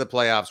 Back to the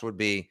playoffs would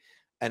be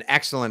an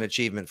excellent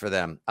achievement for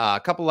them. A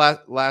couple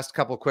last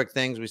couple quick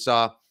things we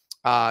saw.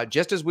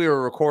 Just as we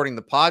were recording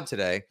the pod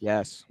today,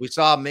 we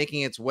saw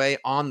making its way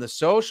on the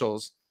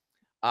socials.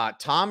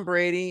 Tom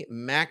Brady,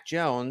 Mac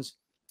Jones.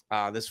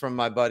 This from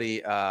my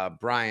buddy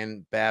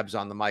Brian Babs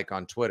on the mic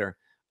on Twitter.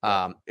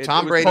 Tom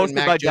Brady posted and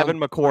Mac by Jones.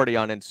 Devin McCourty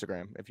on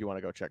Instagram if you want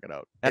to go check it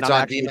out. And I'm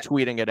actually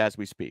tweeting it as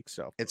we speak.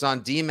 So it's on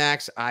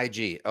DMAX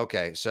IG.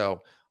 Okay,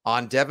 so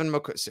on Devin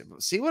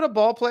McCourty. See what a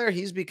ball player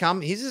he's become.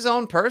 He's his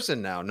own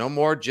person now. No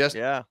more just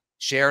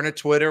sharing a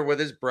Twitter with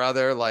his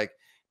brother. Like,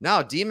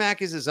 no,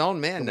 DMAC is his own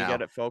man now.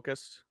 Get it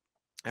focused.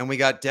 And we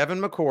got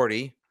Devin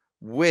McCourty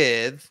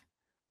with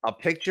a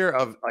picture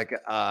of like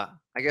I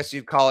guess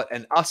you'd call it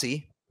an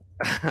Ussie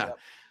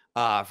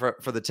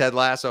for the Ted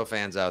Lasso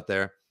fans out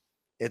there.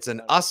 It's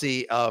an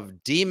Ussie of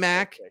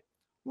DMAC.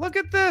 Look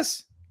at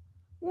this.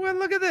 Well,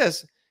 look at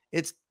this.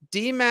 It's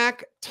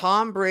DMAC,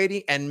 Tom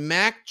Brady, and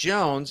Mac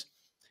Jones.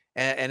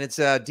 And it's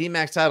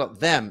DMAC's title.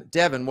 Them.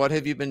 Devin, what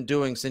have you been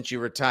doing since you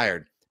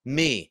retired?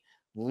 Me.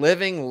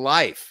 Living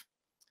life.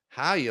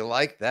 How you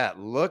like that?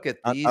 Look at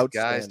these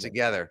guys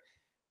together.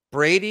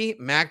 Brady,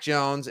 Mac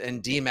Jones,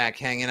 and DMAC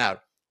hanging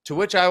out. To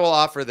which I will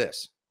offer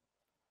this.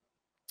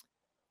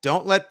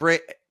 Don't let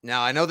Brady.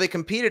 Now, I know they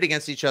competed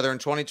against each other in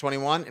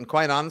 2021, and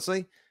quite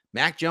honestly,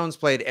 Mac Jones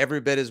played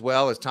every bit as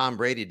well as Tom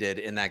Brady did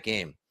in that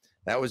game.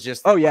 That was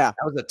just, that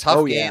was a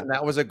tough game.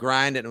 That was a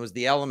grind, and it was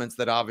the elements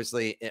that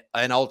obviously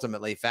and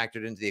ultimately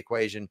factored into the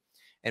equation,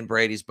 and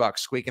Brady's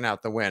Bucks squeaking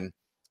out the win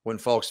when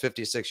Folk's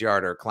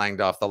 56-yarder clanged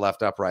off the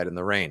left upright in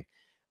the rain.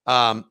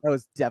 That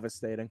was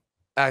devastating.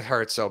 That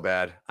hurt so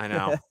bad. I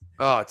know.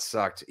 Oh, it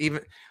sucked.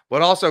 Even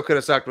what also could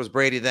have sucked was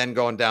Brady then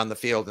going down the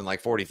field in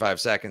like 45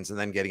 seconds and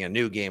then getting a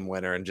new game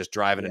winner and just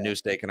driving a new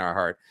stake in our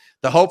heart.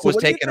 The hope was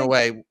taken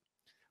away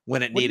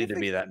when it needed to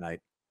be that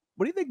night.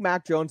 What do you think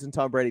Mac Jones and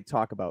Tom Brady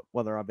talk about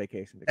when they're on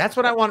vacation together? That's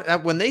what I want.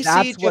 When they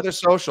see each other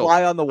social,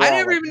 fly on the wall. I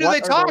never even knew they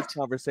talked.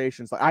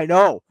 Conversations like, I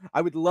know.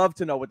 I would love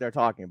to know what they're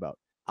talking about.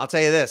 I'll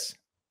tell you this.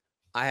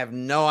 I have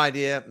no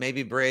idea.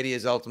 Maybe Brady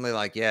is ultimately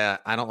like, yeah,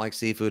 I don't like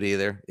seafood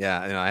either.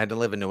 Yeah, I had to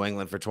live in New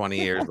England for 20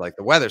 years. Like,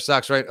 the weather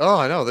sucks, right? Oh,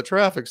 I know. The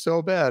traffic's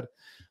so bad.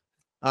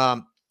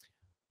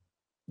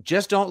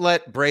 Just don't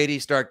let Brady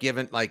start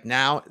giving, like,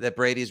 now that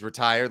Brady's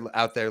retired,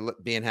 out there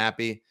being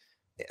happy,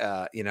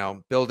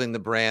 building the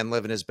brand,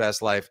 living his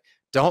best life.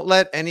 Don't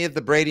let any of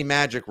the Brady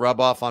magic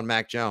rub off on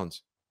Mac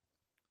Jones.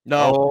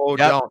 No,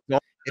 don't.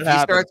 If he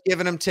starts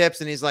giving him tips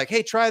and he's like,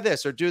 hey, try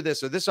this or do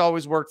this, or this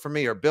always worked for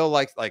me, or Bill,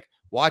 like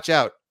watch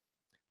out.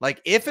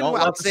 Like, if and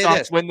I'll say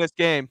this, win this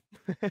game.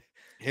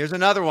 Here's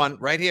another one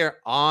right here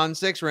on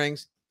Six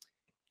Rings.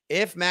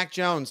 If Mac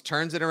Jones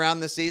turns it around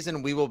this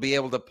season, we will be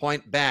able to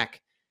point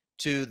back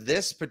to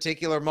this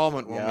particular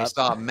moment when we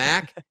saw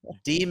Mac,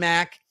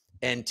 D-Mac,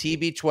 and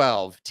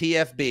TB12,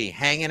 TFB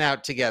hanging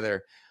out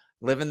together,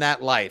 living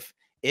that life.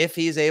 If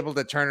he's able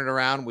to turn it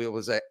around, we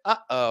will say,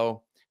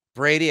 uh-oh,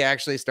 Brady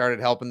actually started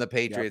helping the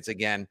Patriots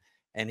again.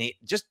 And he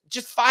just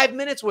 5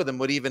 minutes with him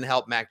would even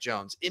help Mac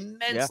Jones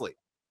immensely.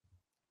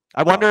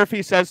 I wonder if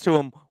he says to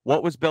him,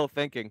 what was Bill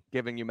thinking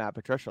giving you Matt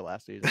Patricia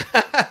last season?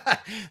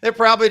 They're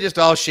probably just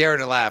all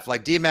sharing a laugh.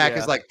 Like, D-Mac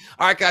is like,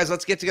 all right, guys,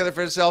 let's get together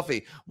for a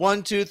selfie.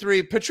 1, 2,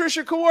 3,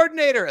 Patricia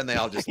coordinator. And they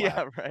all just laugh.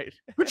 Yeah, right.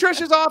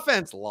 Patricia's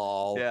offense.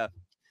 Lol. Yeah.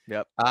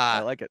 Yep. I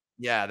like it.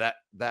 Yeah,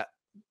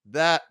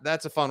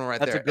 that's a fun one right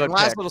that's there. A good and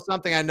last pick. little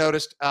something I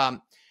noticed.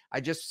 I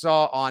just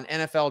saw on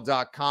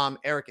NFL.com,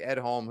 Eric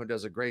Edholm, who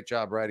does a great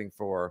job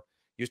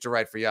used to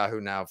write for Yahoo,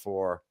 now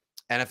for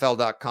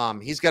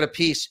NFL.com. He's got a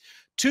piece,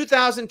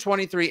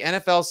 2023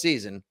 NFL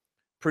season,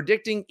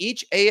 predicting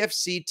each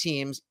AFC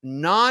team's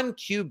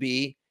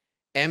non-QB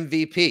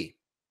MVP.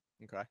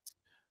 Okay.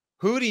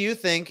 Who do you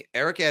think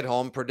Eric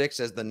Edholm predicts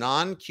as the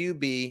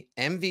non-QB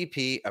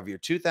MVP of your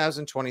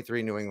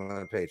 2023 New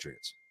England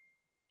Patriots?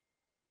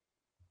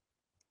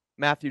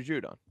 Matthew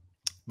Judon.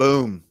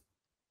 Boom.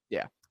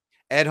 Yeah.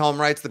 Edholm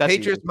writes, the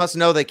Patriots must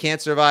know they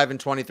can't survive in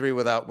 23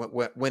 without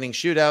winning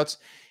shootouts.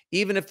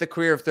 Even if the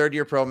career of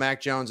third-year pro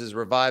Mac Jones is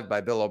revived by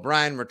Bill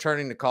O'Brien,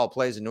 returning to call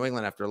plays in New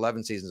England after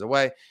 11 seasons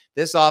away,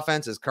 this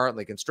offense is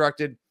currently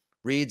constructed,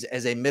 reads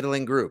as a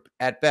middling group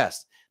at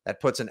best. That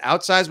puts an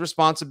outsized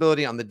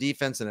responsibility on the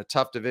defense in a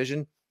tough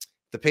division.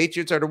 If the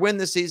Patriots are to win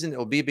this season, it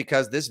will be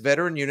because this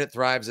veteran unit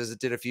thrives as it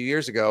did a few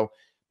years ago,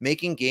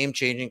 making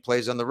game-changing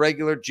plays on the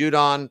regular.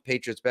 Judon,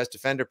 Patriots' best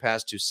defender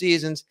past 2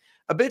 seasons,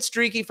 a bit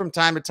streaky from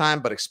time to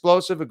time, but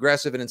explosive,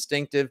 aggressive, and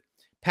instinctive.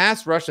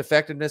 Pass rush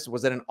effectiveness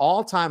was at an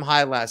all-time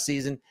high last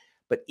season,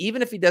 but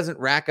even if he doesn't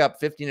rack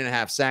up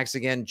 15.5 sacks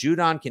again,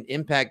 Judon can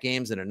impact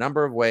games in a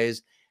number of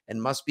ways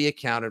and must be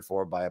accounted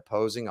for by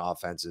opposing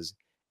offenses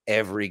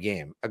every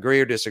game.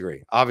 Agree or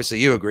disagree? Obviously,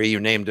 you agree.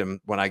 You named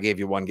him when I gave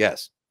you one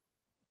guess.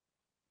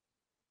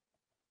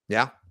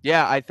 Yeah?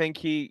 Yeah, I think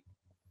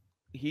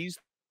he's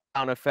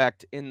on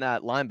effect in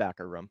that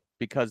linebacker room,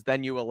 because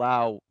then you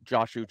allow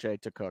Josh Uche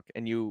to cook,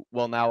 and you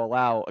will now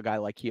allow a guy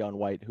like Keon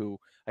White, who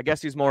I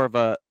guess he's more of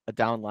a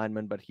down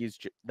lineman, but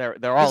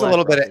they're all he's a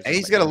little bit.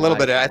 He's got a little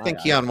bit. I think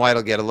Keon White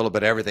will get a little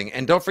bit of everything.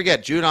 And don't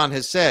forget, Judon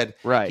has said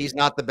he's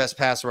not the best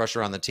pass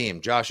rusher on the team.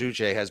 Josh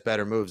Uche has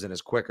better moves and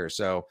is quicker.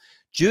 So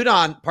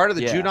Judon, part of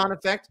the Judon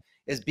effect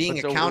is being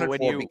accounted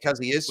for because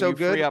he is so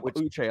good. Free up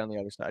Uche on the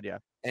other side,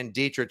 and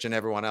Dietrich and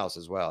everyone else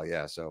as well.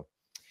 Yeah, so.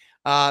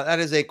 That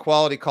is a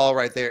quality call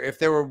right there. If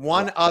there were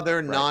one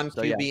other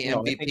non-QB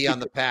MVP on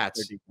the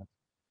Pats,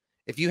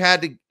 if you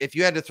had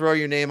to throw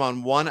your name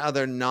on one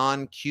other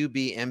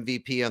non-QB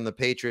MVP on the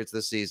Patriots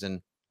this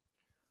season,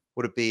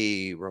 would it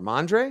be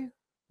Ramondre?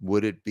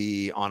 Would it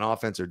be on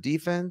offense or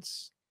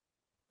defense?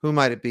 Who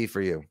might it be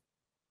for you?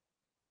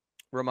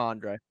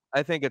 Ramondre.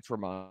 I think it's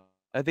Ramondre.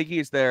 I think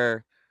he's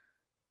there.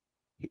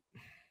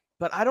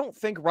 But I don't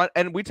think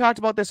and we talked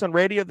about this on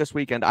radio this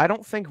weekend. I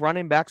don't think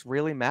running backs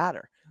really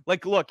matter.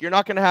 Like, look, you're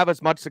not going to have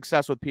as much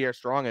success with Pierre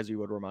Strong as you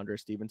would Ramondre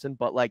Stevenson,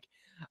 but like,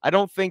 I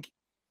don't think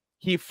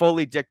he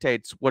fully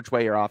dictates which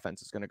way your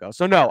offense is going to go.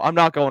 So no, I'm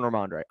not going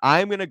Ramondre.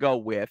 I'm going to go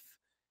with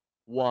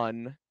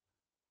one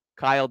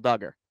Kyle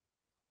Duggar.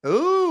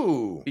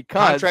 Ooh,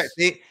 because contract.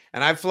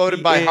 And I've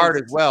floated by Hart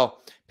as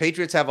well.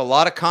 Patriots have a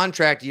lot of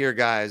contract year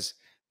guys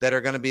that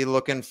are going to be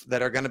looking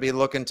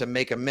to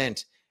make a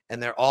mint,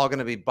 and they're all going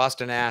to be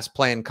busting ass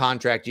playing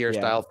contract year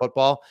style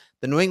football.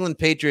 The New England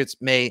Patriots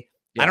may.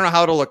 I don't know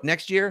how it'll look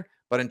next year,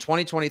 but in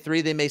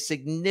 2023, they may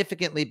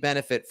significantly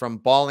benefit from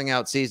balling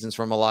out seasons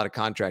from a lot of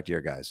contract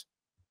year guys.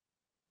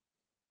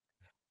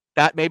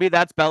 Maybe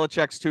that's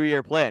Belichick's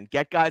 2-year plan.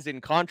 Get guys in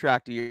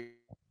contract year,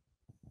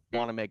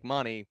 want to make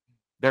money.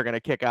 They're going to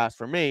kick ass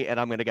for me, and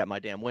I'm going to get my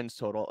damn wins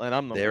total, and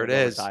I'm going to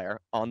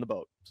retire on the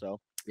boat. So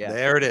yeah,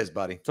 there it is,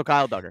 buddy. So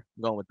Kyle Duggar,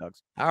 I'm going with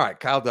Doug's. All right,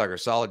 Kyle Duggar,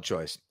 solid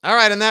choice. All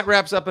right, and that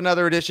wraps up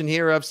another edition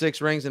here of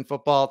Six Rings and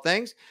Football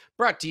Things,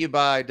 brought to you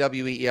by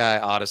WEI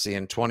Odyssey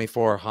and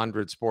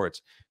 2400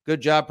 Sports. Good Good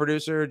job,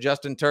 producer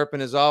Justin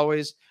Turpin, as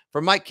always. For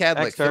Mike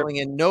Cadlick, filling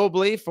in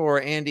nobly for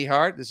Andy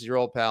Hart, this is your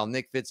old pal,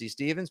 Nick Fitzy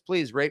Stevens.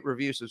 Please rate,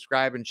 review,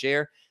 subscribe, and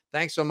share.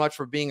 Thanks so much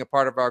for being a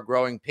part of our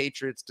growing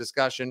Patriots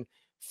discussion.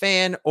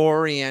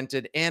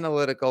 Fan-oriented,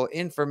 analytical,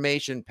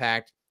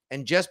 information-packed,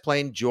 and just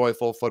plain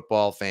joyful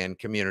football fan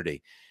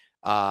community.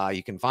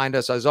 You can find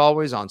us, as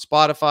always, on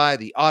Spotify,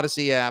 the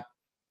Odyssey app,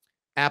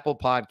 Apple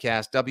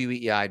Podcast,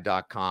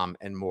 weei.com,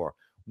 and more.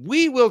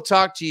 We will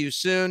talk to you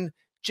soon.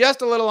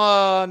 Just a little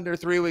under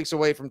 3 weeks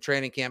away from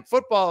training camp.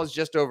 Football is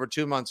just over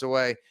 2 months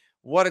away.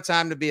 What a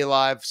time to be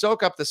alive.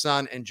 Soak up the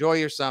sun. Enjoy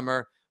your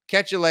summer.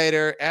 Catch you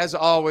later. As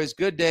always,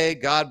 good day.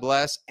 God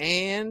bless.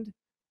 And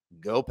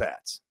go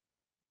Pats.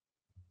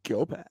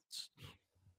 Go Pats.